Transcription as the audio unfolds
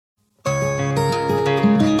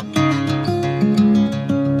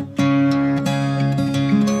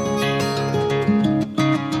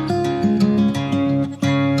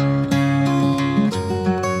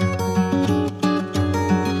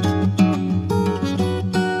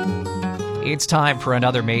It's time for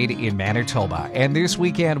another Made in Manitoba. And this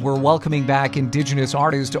weekend, we're welcoming back Indigenous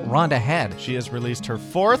artist Rhonda Head. She has released her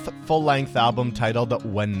fourth full-length album titled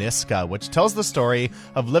Weniska, which tells the story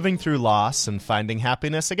of living through loss and finding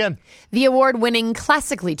happiness again. The award-winning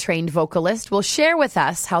classically trained vocalist will share with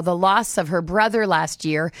us how the loss of her brother last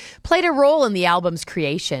year played a role in the album's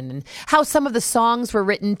creation, and how some of the songs were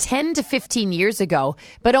written 10 to 15 years ago,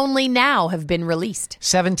 but only now have been released.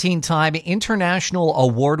 17-time international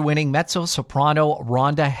award-winning mezzo-soprano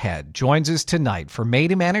Rhonda Head joins us tonight for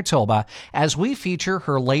Made in Manitoba as we feature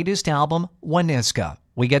her latest album, Weniska.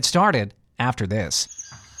 We get started after this.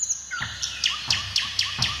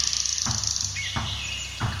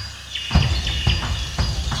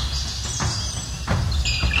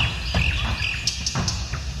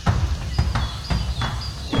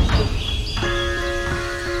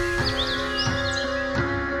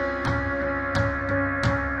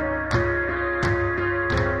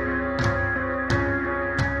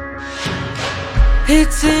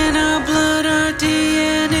 It's in our blood, our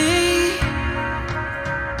DNA.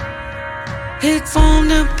 It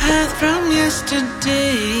formed a path from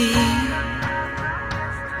yesterday.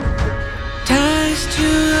 Ties to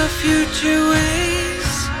our future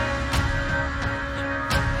ways.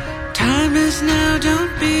 Time is now,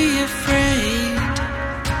 don't be afraid.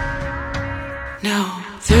 No,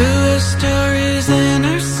 through our stories and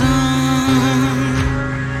our song,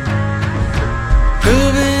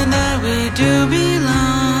 proving that we do belong.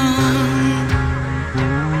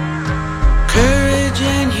 Courage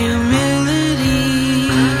and humility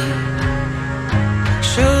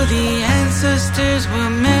show the ancestors were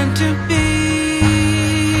meant to be.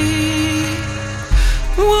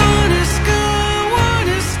 Weniska,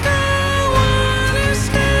 Weniska,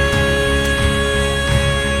 Weniska.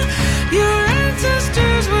 Your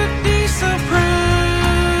ancestors would be so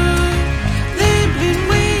proud. They've been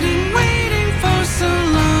waiting for so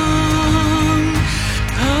long.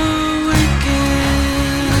 Awaken,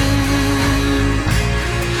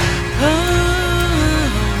 awaken.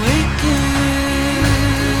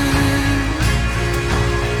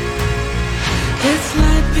 It's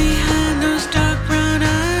light behind those dark brown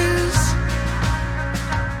eyes.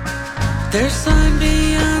 There's sun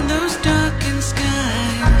beyond those darkened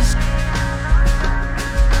skies.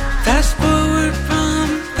 Fast forward from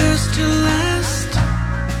first to last.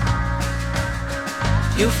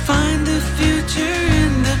 You'll find the future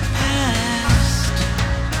in the past.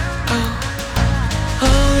 Oh,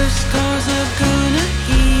 all the scars are gonna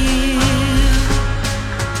heal.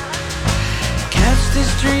 Catch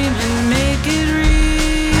this dream and make it real.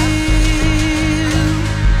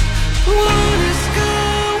 Weniska,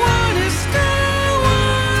 Weniska,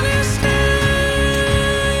 Weniska.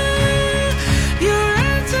 Your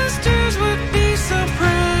ancestors would be so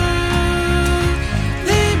proud.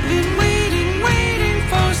 They've been waiting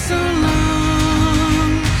for so long.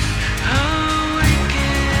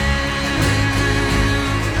 Awaken,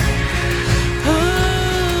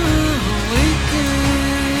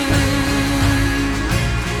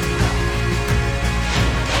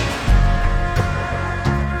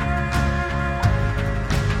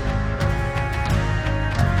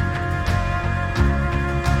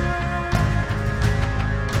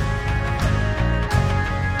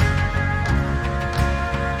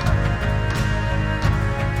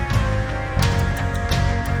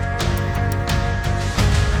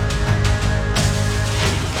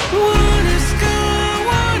 Weniska,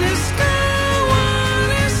 Weniska,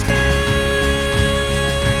 Weniska.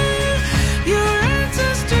 Your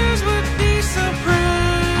ancestors would be so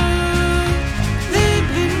proud. They've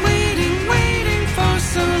been waiting for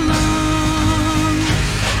so long.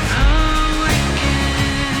 Awaken,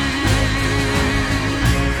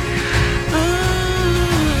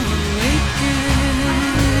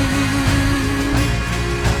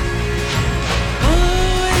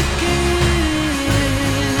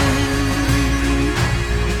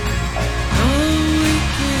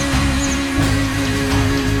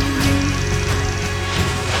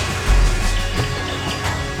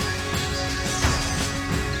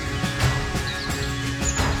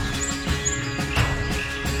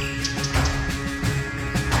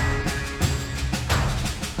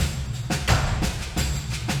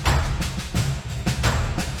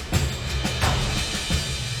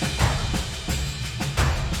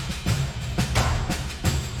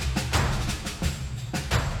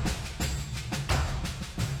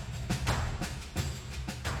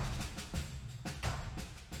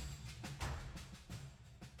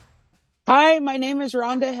 Hi, my name is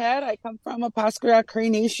Rhonda Head. I come from Opaskwarak Cree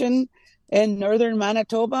Nation in northern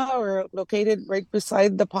Manitoba. We're located right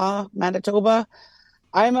beside the Pas, Manitoba.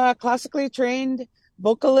 I'm a classically trained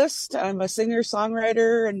vocalist. I'm a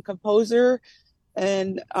singer-songwriter and composer,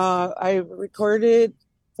 and I recorded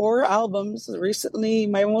 4 albums recently.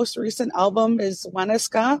 My most recent album is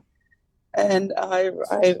Waneska, and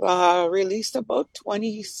I've released about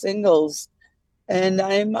 20 singles. And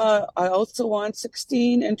I also won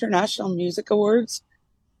 16 international music awards,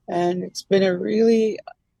 and it's been a really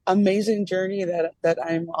amazing journey that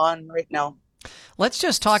I'm on right now. Let's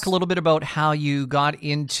just talk a little bit about how you got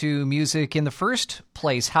into music in the first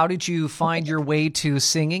place. How did you find your way to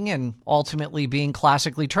singing and ultimately being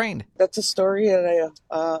classically trained? That's a story that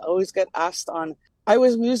I always get asked on. I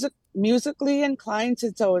was musically inclined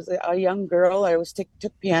since I was a young girl. I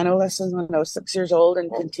took piano lessons when I was 6 years old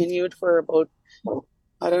and continued for about,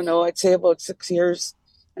 I don't know, I'd say about 6 years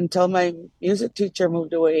until my music teacher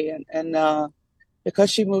moved away. And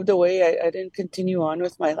because she moved away, I didn't continue on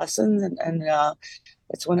with my lessons, and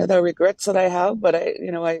it's one of the regrets that I have. But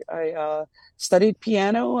I studied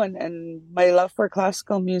piano, and my love for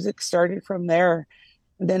classical music started from there.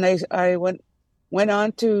 And then I went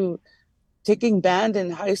on to taking band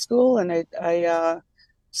in high school, and I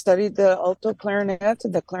studied the alto clarinet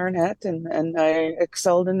and the clarinet, and I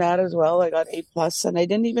excelled in that as well. I got A+, and I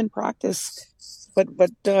didn't even practice. But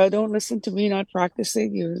don't listen to me not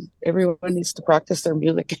practicing. Everyone needs to practice their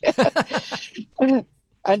music.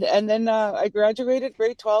 And then I graduated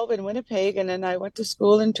grade 12 in Winnipeg, and then I went to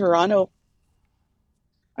school in Toronto.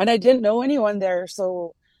 And I didn't know anyone there,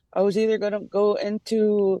 so I was either going to go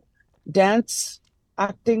into dance,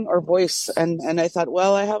 acting, or voice. And I thought,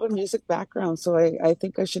 well, I have a music background, so I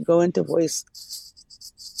think I should go into voice.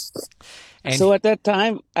 And so at that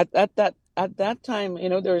time,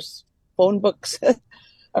 there's phone books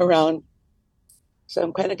around, so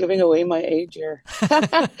I'm kind of giving away my age here.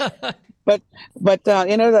 but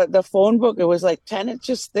the phone book, it was like 10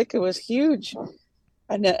 inches thick. It was huge.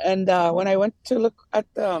 And when I went to look at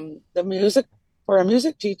the music for a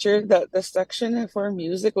music teacher, the section for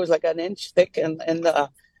music was like an inch thick in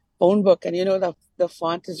the phone book, and the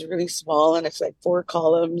font is really small, and it's like 4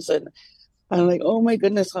 columns, and I'm like, oh my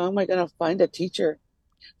goodness, how am I going to find a teacher?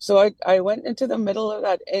 So I went into the middle of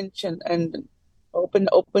that inch and opened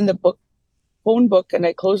the phone book, and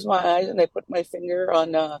I closed my eyes and I put my finger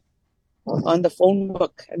on the phone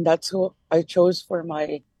book, and that's who I chose for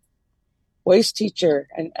my voice teacher.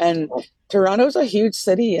 And Toronto's a huge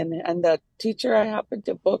city, and the teacher I happened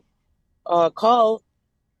to call,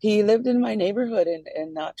 he lived in my neighborhood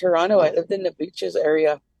in Toronto. I lived in the Beaches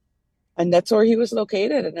area, and that's where he was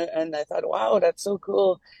located. And I thought, wow, that's so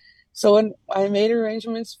cool. So when I made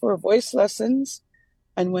arrangements for voice lessons,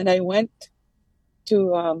 and when I went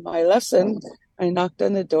to my lesson, I knocked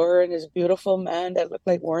on the door, and this beautiful man that looked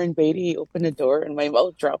like Warren Beatty opened the door, and my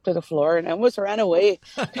mouth dropped to the floor, and I almost ran away.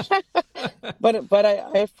 But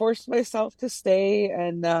I forced myself to stay,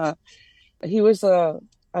 and he was an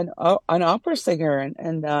opera singer,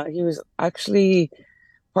 and he was actually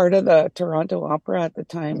part of the Toronto Opera at the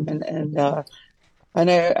time, and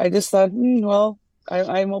I just thought, well,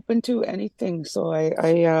 I'm open to anything. So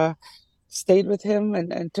I stayed with him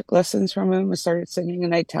and took lessons from him and started singing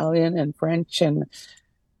in Italian and French. And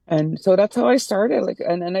so that's how I started.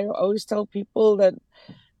 And I always tell people that,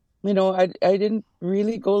 I didn't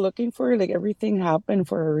really go looking for it. Like, everything happened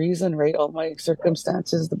for a reason, right? All my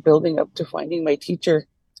circumstances, the building up to finding my teacher.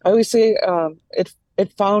 I always say,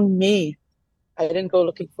 it found me. I didn't go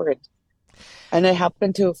looking for it. And I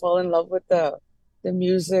happened to fall in love with the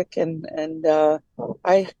music, and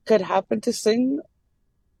I could happen to sing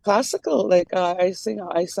classical. Like, I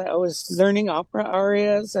was learning opera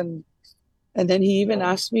arias, and then he even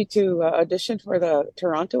asked me to audition for the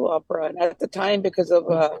Toronto Opera. And at the time, because of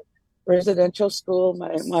residential school,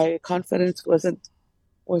 my confidence wasn't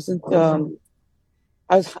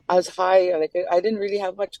as high. Like, I didn't really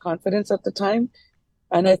have much confidence at the time,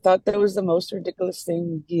 and I thought that was the most ridiculous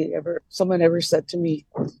thing someone ever said to me.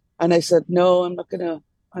 And I said, no, I'm not gonna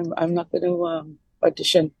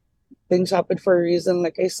audition. Things happen for a reason,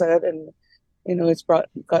 like I said, and it's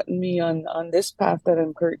gotten me on this path that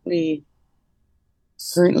I'm currently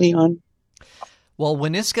on. Well,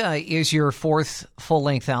 Winiska is your 4th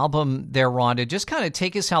full-length album there, Rhonda. Just kind of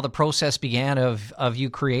take us how the process began of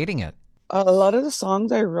you creating it. A lot of the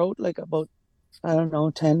songs I wrote like about, I don't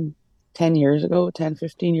know, 10 years ago, 10,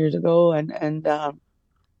 15 years ago. And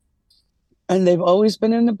they've always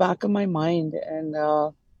been in the back of my mind. And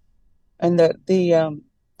the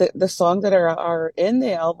songs that are in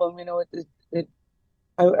the album,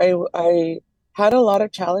 I had a lot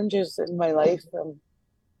of challenges in my life,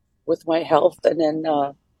 with my health, and then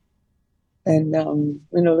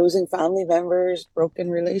losing family members, broken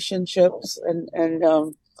relationships, and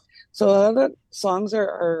So a lot of the songs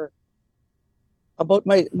are about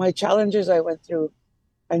my challenges I went through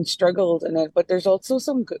and struggled, but there's also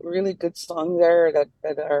some really good songs there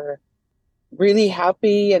that are really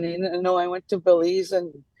happy. And I went to Belize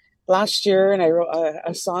and last year, and I wrote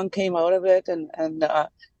a song came out of it, and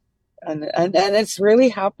it's really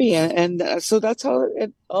happy, and so that's how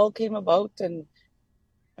it all came about, and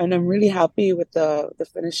I'm really happy with the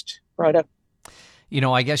finished product.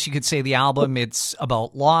 I guess you could say the album, it's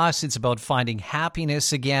about loss. It's about finding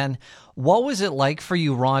happiness again. What was it like for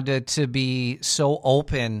you, Rhonda, to be so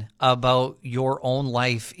open about your own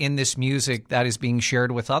life in this music that is being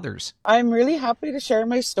shared with others? I'm really happy to share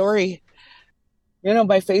my story.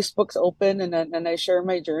 My Facebook's open, and I share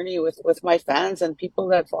my journey with my fans and people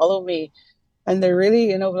that follow me. And they're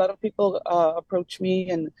really, a lot of people approach me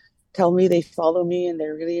and tell me they follow me and they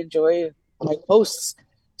really enjoy my posts.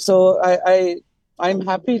 So I'm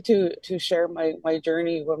happy to share my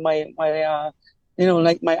journey with my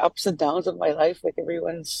like my ups and downs of my life. Like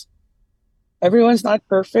everyone's not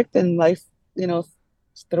perfect, and life,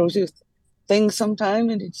 throws you things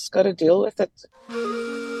sometimes, and you just got to deal with it.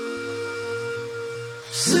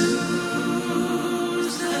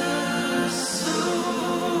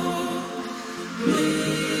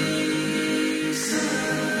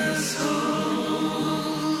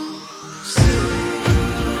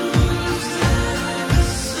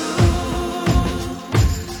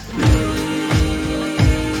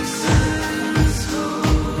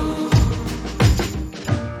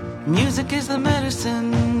 Music is the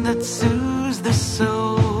medicine that soothes the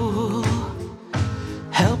soul,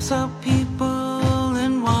 helps out people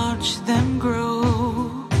and watch them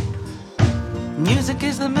grow. Music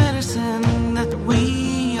is the medicine that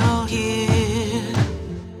we all hear,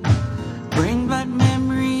 bring back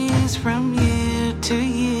memories from year to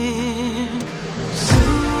year. Soothes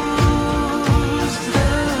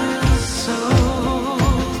the soul,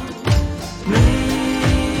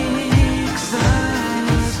 makes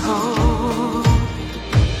us whole.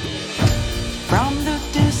 From the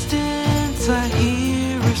distance I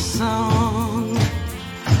hear a song,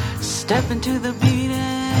 step into the beat,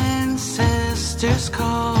 ancestors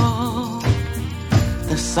call.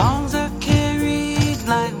 The songs are carried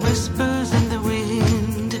like whispers in the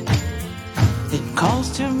wind. It calls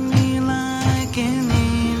to me like an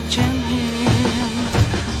ancient hymn.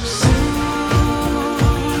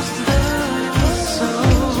 Soothes the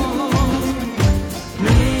soul,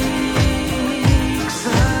 makes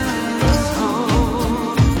us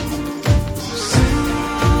whole.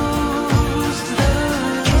 Soothes the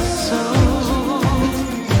soul,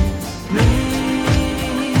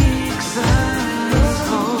 makes us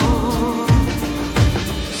whole.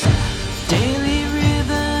 Daily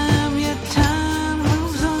rhythm, yet time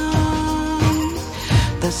moves on.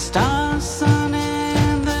 The stars, sun,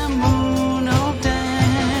 and the moon all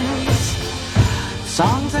dance.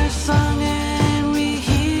 Songs are sung and we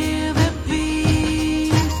hear the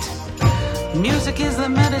beat. Music is the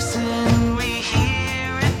medicine, we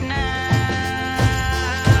hear it now.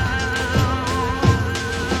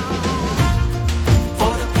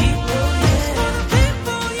 For the people, yeah. For the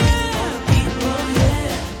people, yeah. For the people, yeah.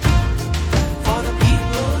 For the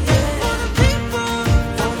people, yeah. For the people,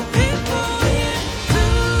 yeah. For the people,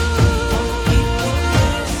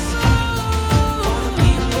 yeah. For the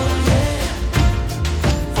people, yeah.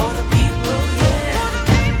 For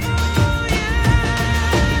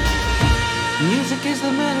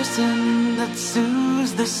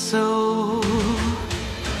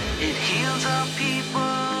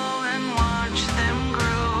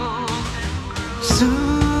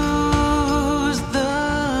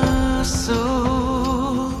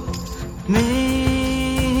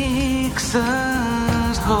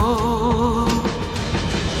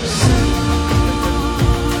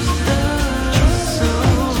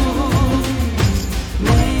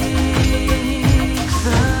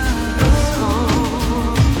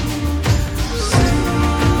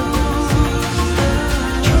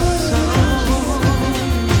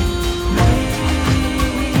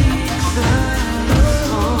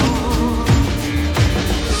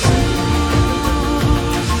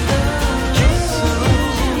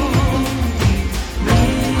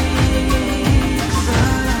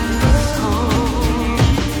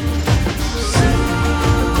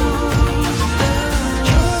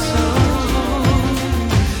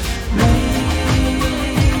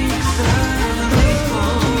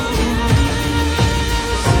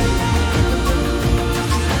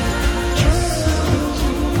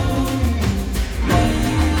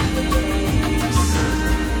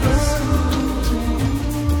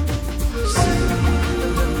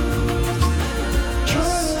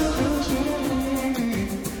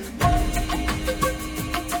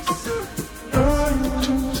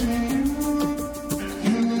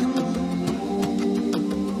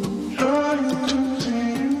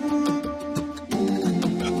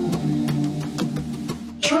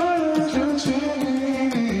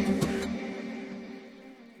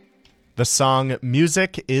The song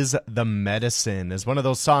Music is the Medicine is one of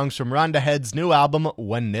those songs from Rhonda Head's new album,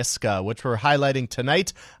 Waniska, which we're highlighting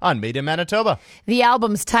tonight on Made in Manitoba. The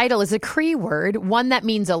album's title is a Cree word, one that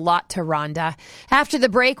means a lot to Rhonda. After the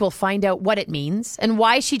break, we'll find out what it means and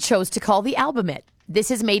why she chose to call the album it.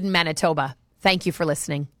 This is Made in Manitoba. Thank you for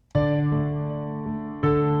listening.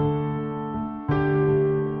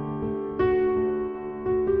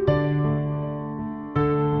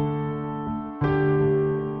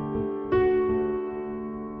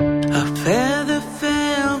 A feather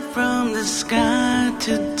fell from the sky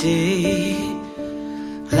today,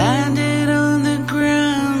 landed on the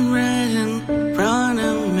ground right in front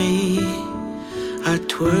of me. I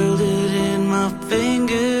twirled it in my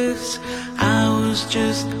fingers, I was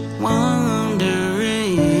just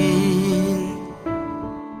wondering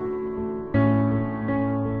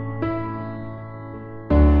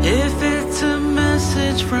if it's a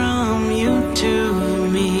message from you to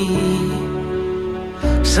me.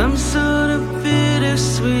 Some sort of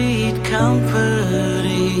bittersweet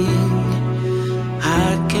comforting.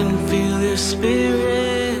 I can feel your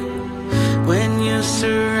spirit when you're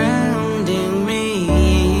surrounding me.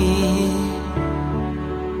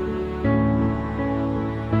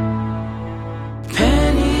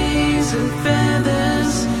 Pennies and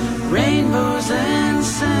feathers, rainbows and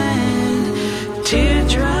sand,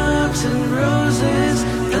 teardrops and roses,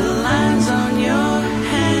 the lines on your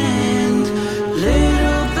hand,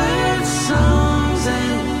 little bird songs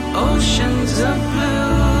and oceans of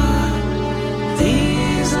blue.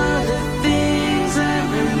 These are the things that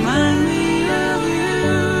remind me of you.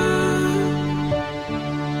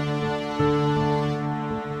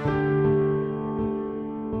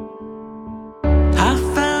 I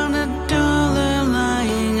found $1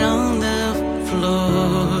 lying on the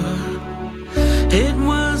floor. It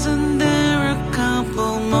wasn't there a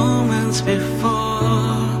couple moments before.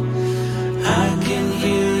 I can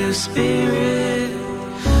hear your spirit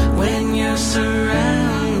when you're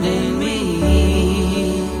surrounding me.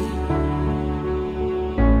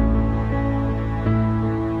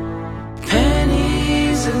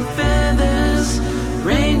 Pennies and feathers,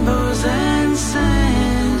 rainbows and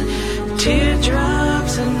sand,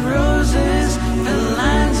 teardrops and roses, the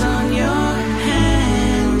lines on your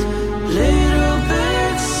hand, little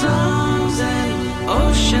bird songs and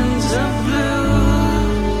oceans of blue.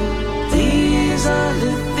 These are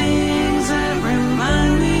the things that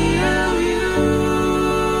remind me of you.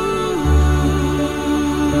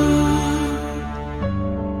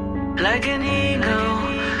 Like an eagle,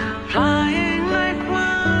 flying like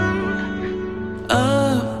one,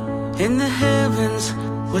 up in the heavens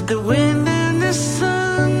with the wind and the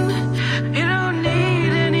sun. You don't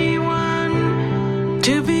need anyone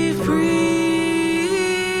to be free.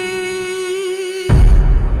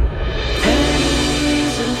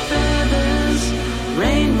 Pennies and feathers,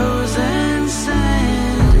 rainbows and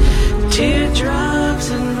sand, teardrops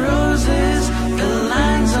and roses, the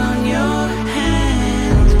lines on your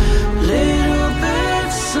hand, little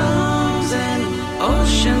bird songs and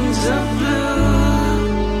oceans of blue.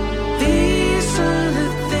 These are the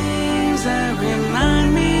things that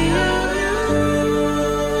remind me of you.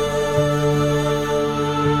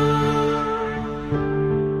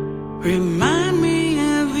 Remind me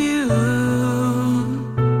of you.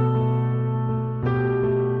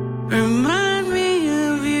 Remind me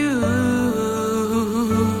of you.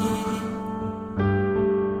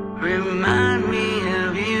 Remind me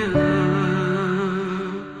of you.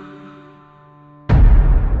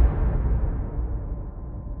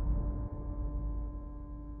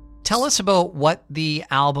 Tell us about what the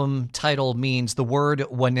album title means, the word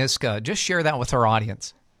Waniska. Just share that with our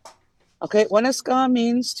audience. Okay, Waniska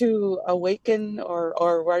means to awaken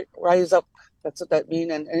or rise up. That's what that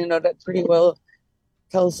means. And you know, that pretty well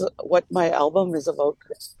tells what my album is about.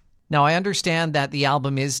 Now, I understand that the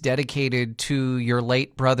album is dedicated to your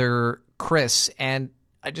late brother, Chris, and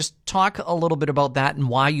I just talk a little bit about that and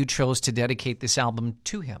why you chose to dedicate this album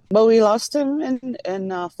to him. Well, we lost him in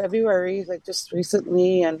February, like just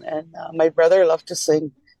recently, and my brother loved to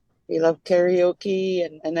sing. He loved karaoke,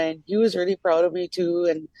 and he was really proud of me too.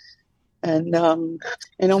 And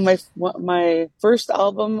you know, my first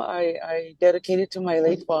album I dedicated to my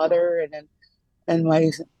late father, and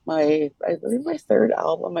my I believe my third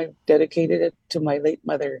album I dedicated it to my late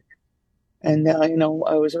mother. And you know,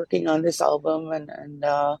 I was working on this album, and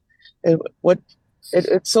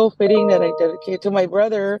it's so fitting that I dedicate it to my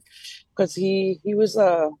brother, because he was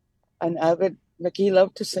an avid, like, he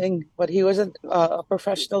loved to sing, but he wasn't a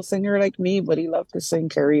professional singer like me, but he loved to sing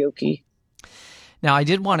karaoke. Now, I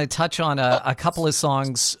did want to touch on a couple of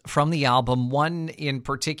songs from the album. One in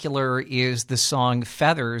particular is the song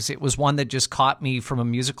Feathers. It was one that just caught me from a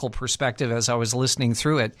musical perspective as I was listening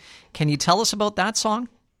through it. Can you tell us about that song?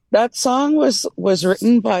 That song was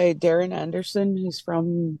written by Darren Anderson. He's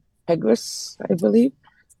from Peguis, I believe,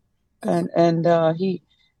 and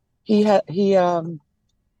he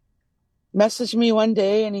messaged me one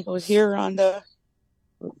day and he goes, "Here, Rhonda,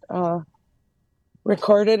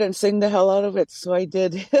 record it and sing the hell out of it." So I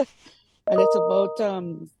did. And it's about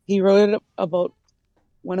he wrote it about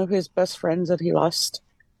one of his best friends that he lost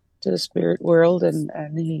to the spirit world, and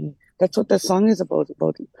that's what the song is about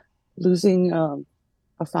losing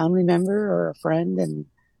a family member or a friend, and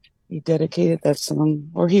he dedicated that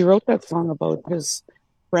song, or he wrote that song about his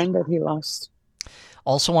friend that he lost.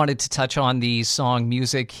 Also wanted to touch on the song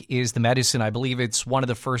Music is the Medicine. I believe it's one of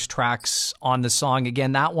the first tracks on the song.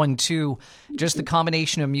 Again, that one too, just the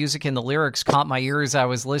combination of music and the lyrics caught my ear as I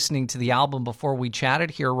was listening to the album before we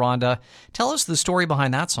chatted here, Rhonda. Tell us the story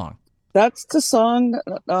behind that song. That's the song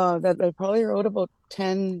that I probably wrote about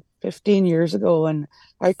 10, 15 years ago, and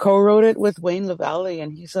I co-wrote it with Wayne LaValle,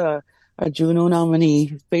 and he's a Juno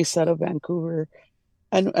nominee based out of Vancouver.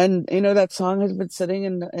 And that song has been sitting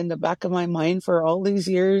in the back of my mind for all these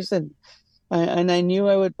years, and I knew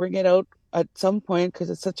I would bring it out at some point because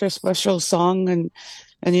it's such a special song, and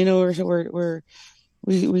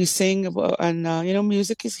we sing about, and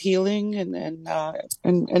music is healing, and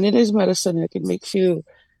it is medicine. It makes you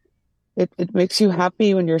it makes you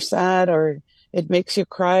happy when you're sad, or it makes you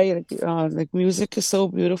cry. Like music is so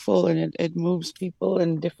beautiful, and it moves people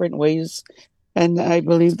in different ways. And I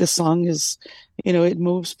believe the song is, it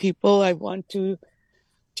moves people. I won two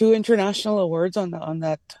international awards on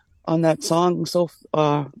that song. So,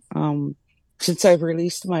 since I've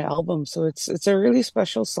released my album, so it's a really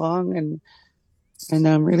special song, and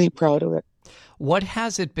I'm really proud of it. What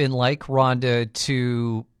has it been like, Rhonda,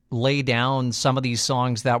 to lay down some of these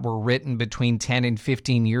songs that were written between 10 and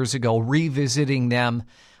 15 years ago, revisiting them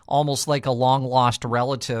almost like a long-lost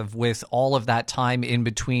relative with all of that time in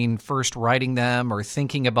between first writing them or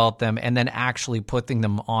thinking about them and then actually putting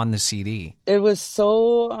them on the CD? It was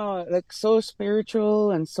so so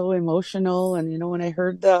spiritual and so emotional. And when I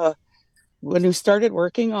heard when we started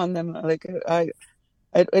working on them, like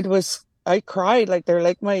I cried. Like they're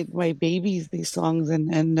like my babies, these songs.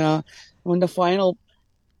 And when the final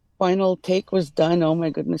take was done, oh my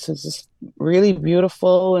goodness, it's just really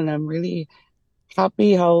beautiful, and I'm really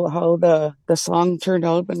happy how the song turned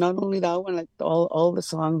out. But not only that one, like all the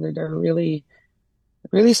songs they're really,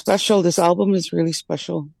 really special. This album is really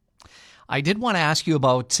special. I did want to ask you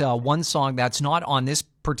about one song that's not on this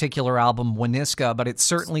particular album, Winiska, but it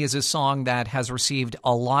certainly is a song that has received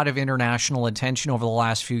a lot of international attention over the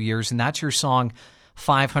last few years, and that's your song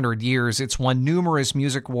 500 Years. It's won numerous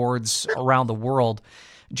music awards around the world.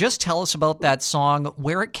 Just tell us about that song,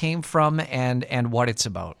 where it came from, and what it's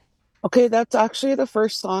about. Okay, that's actually the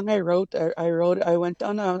first song I wrote. I went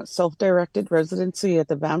on a self-directed residency at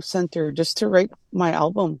the Banff Center just to write my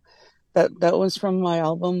album. That was from my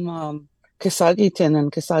album, Kisagitin,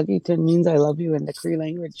 and Kisagitin means I love you in the Cree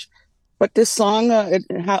language. But this song,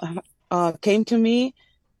 came to me.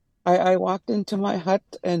 I walked into my hut,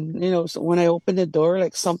 and so when I opened the door,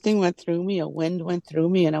 like something went through me, a wind went through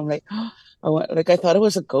me, and I'm like, I thought it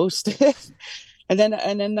was a ghost. and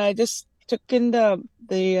then I just took in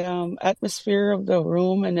the atmosphere of the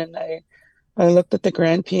room, and then I looked at the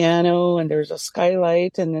grand piano, and there's a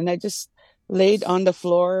skylight, and then I just laid on the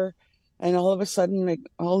floor, and all of a sudden, like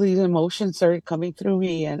all these emotions started coming through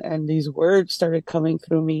me, and these words started coming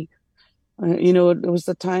through me. It was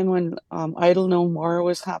the time when Idle No More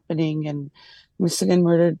was happening, and missing and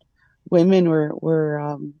murdered women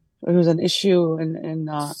were it was an issue in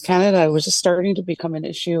Canada. It was just starting to become an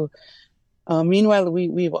issue. Meanwhile,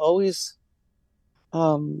 we've always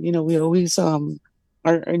our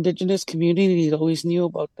Indigenous community always knew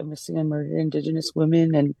about the missing and murdered Indigenous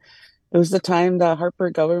women, and it was the time the Harper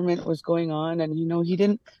government was going on, and he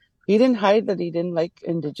didn't hide that he didn't like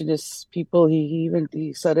Indigenous people.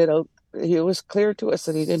 He said it out. It was clear to us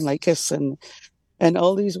that he didn't like us, and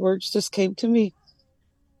all these words just came to me,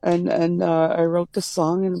 and I wrote the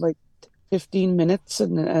song in like 15 minutes,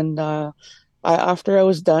 and after I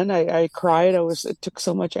was done, I cried. It took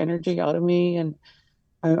so much energy out of me, and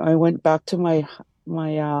I went back to my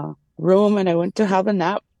room, and I went to have a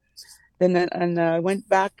nap. And I went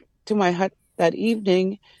back to my hut that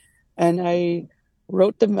evening, and I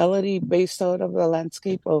wrote the melody based out of the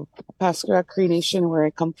landscape of Paskara Cree Nation, where I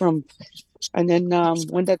come from. And then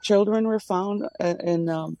when the children were found in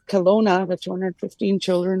Kelowna, the 215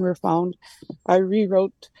 children were found, I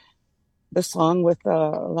rewrote the song with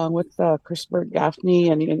along with Christopher Gaffney,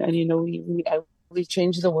 and you know we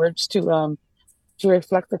changed the words to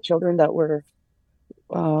reflect the children that were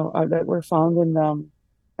found in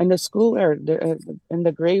the school or in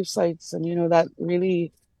the grave sites, and you know that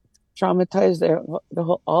really traumatized the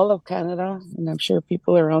whole all of Canada, and I'm sure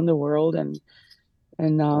people around the world, and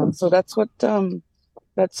so that's what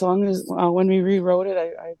that song is. When we rewrote it,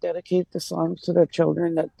 I dedicate the song to the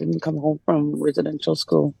children that didn't come home from residential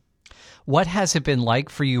school. What has it been like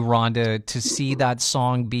for you, Rhonda, to see that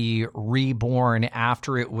song be reborn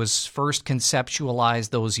after it was first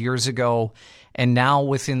conceptualized those years ago, and now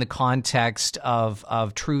within the context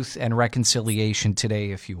of truth and reconciliation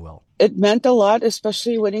today, if you will? It meant a lot,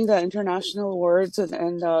 especially winning the international awards,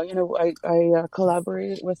 and you know, I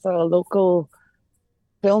collaborated with a local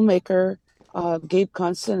filmmaker, Gabe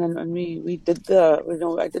Constant, and we did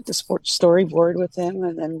I did the sports storyboard with him,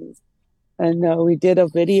 and we did a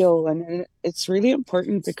video, and it's really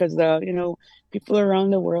important because you know, people around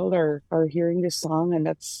the world are hearing this song, and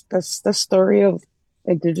that's the story of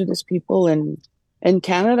Indigenous people in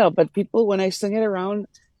Canada. But people, when I sing it around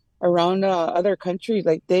other countries,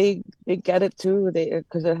 like they get it too,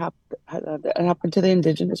 because it happened to the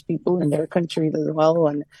Indigenous people in their countries as well,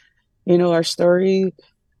 and you know, our story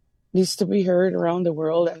needs to be heard around the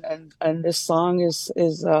world, and this song is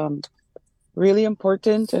really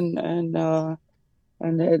important, and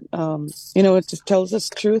it you know, it just tells us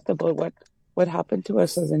truth about what happened to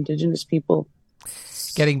us as Indigenous people.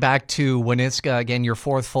 Getting back to Winiska, again, your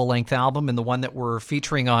fourth full-length album and the one that we're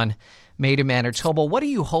featuring on Made in Manitoba, what are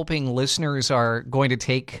you hoping listeners are going to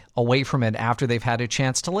take away from it after they've had a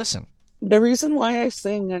chance to listen? The reason why I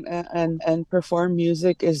sing and perform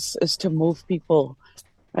music is to move people.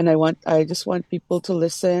 And I just want people to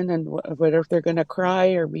listen, and whether if they're going to cry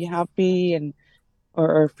or be happy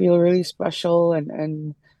or feel really special,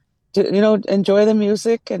 and to, you know, enjoy the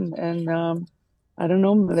music, and I don't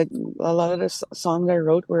know, like a lot of the songs I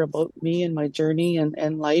wrote were about me and my journey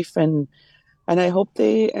and life, and I hope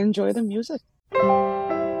they enjoy the music.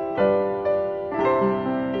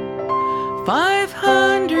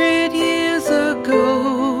 500 years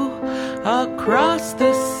ago, across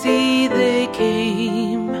the sea they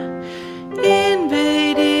came,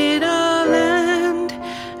 invaded our land,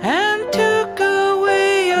 and took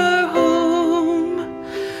away our home.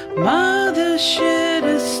 Mother shared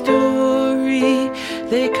a story,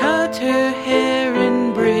 they cut her hair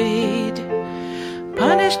in braid,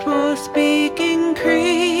 punished for speaking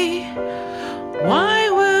Cree. Why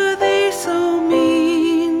were they so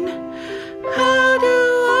mean? How do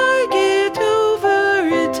I get over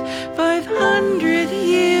it? 500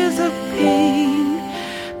 years of pain,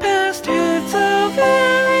 past hurts are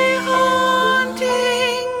very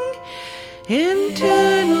haunting.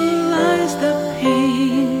 Internalize the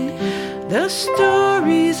pain, the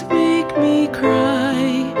stories make me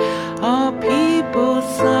cry. Our people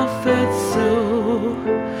suffered so,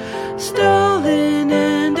 stolen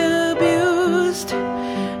and abused.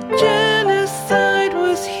 Genocide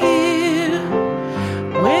was here.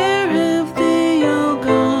 Where have they all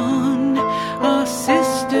gone? Our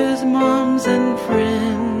sisters, moms, and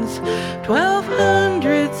friends.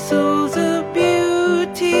 1,200 souls of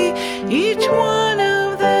beauty, each one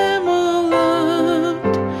of them all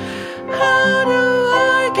loved. How do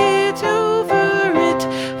I get over it?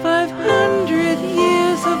 500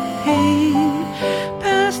 years of pain,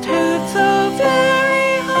 past hurts are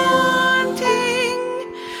very haunting.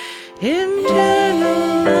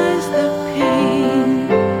 Internalize the pain.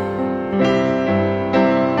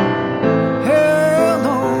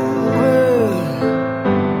 Hello,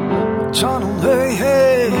 John, hey,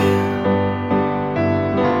 hey.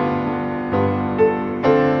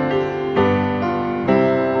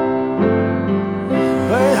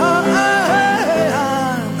 Hey,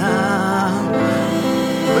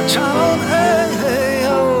 John, hey, hey,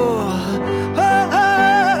 oh.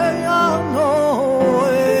 Hey, oh, no,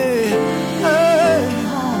 hey.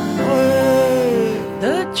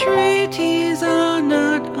 The treaties are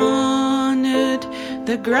not honored,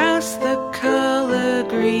 the grass the color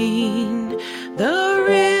green, the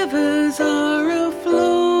rivers are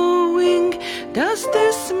a-flowing. Does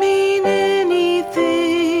this mean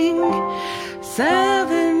anything?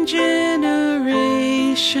 7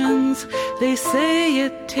 generations, they say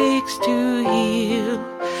it takes to heal,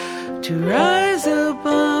 to rise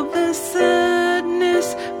above the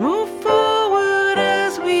sadness, move forward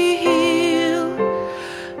as we heal.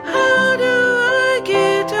 How do I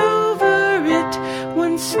get over it?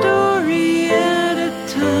 One story at a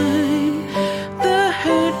time, the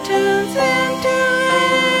hurt turns into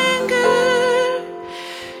anger.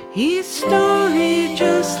 Each story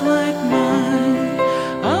just like mine.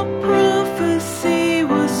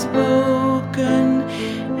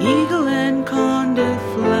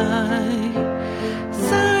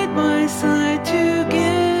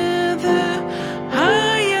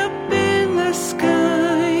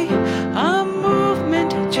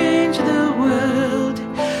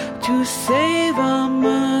 save our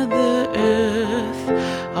Mother Earth.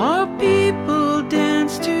 Our people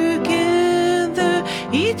danced together,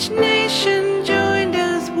 each nation joined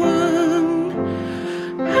as one.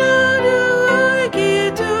 How do I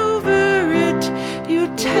get over it? You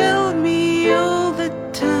tell me all the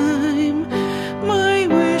time. My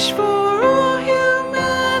wish for all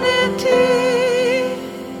humanity,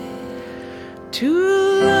 to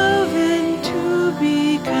love and to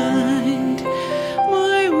be kind.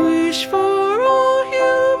 My wish for all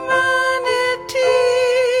humanity,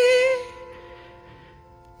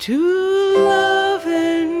 to love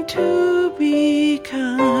and to be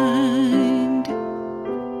kind.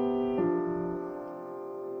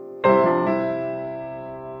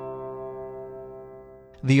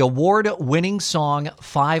 The award-winning song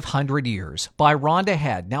 500 Years by Rhonda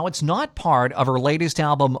Head. Now, it's not part of her latest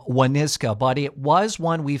album, Waniska, but it was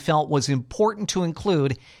one we felt was important to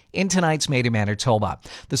include in tonight's Made in Manitoba.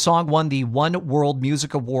 The song won the One World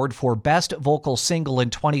Music Award for Best Vocal Single in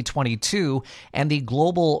 2022 and the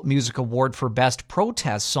Global Music Award for Best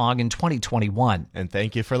Protest Song in 2021. And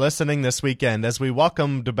thank you for listening this weekend as we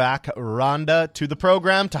welcomed back Rhonda to the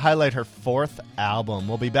program to highlight her 4th album.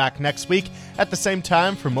 We'll be back next week at the same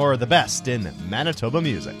time for more of the best in Manitoba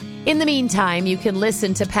music. In the meantime, you can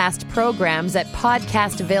listen to past programs at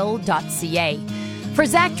podcastville.ca. For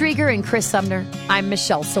Zach Drieger and Chris Sumner, I'm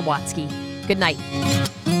Michelle Sawatsky. Good night.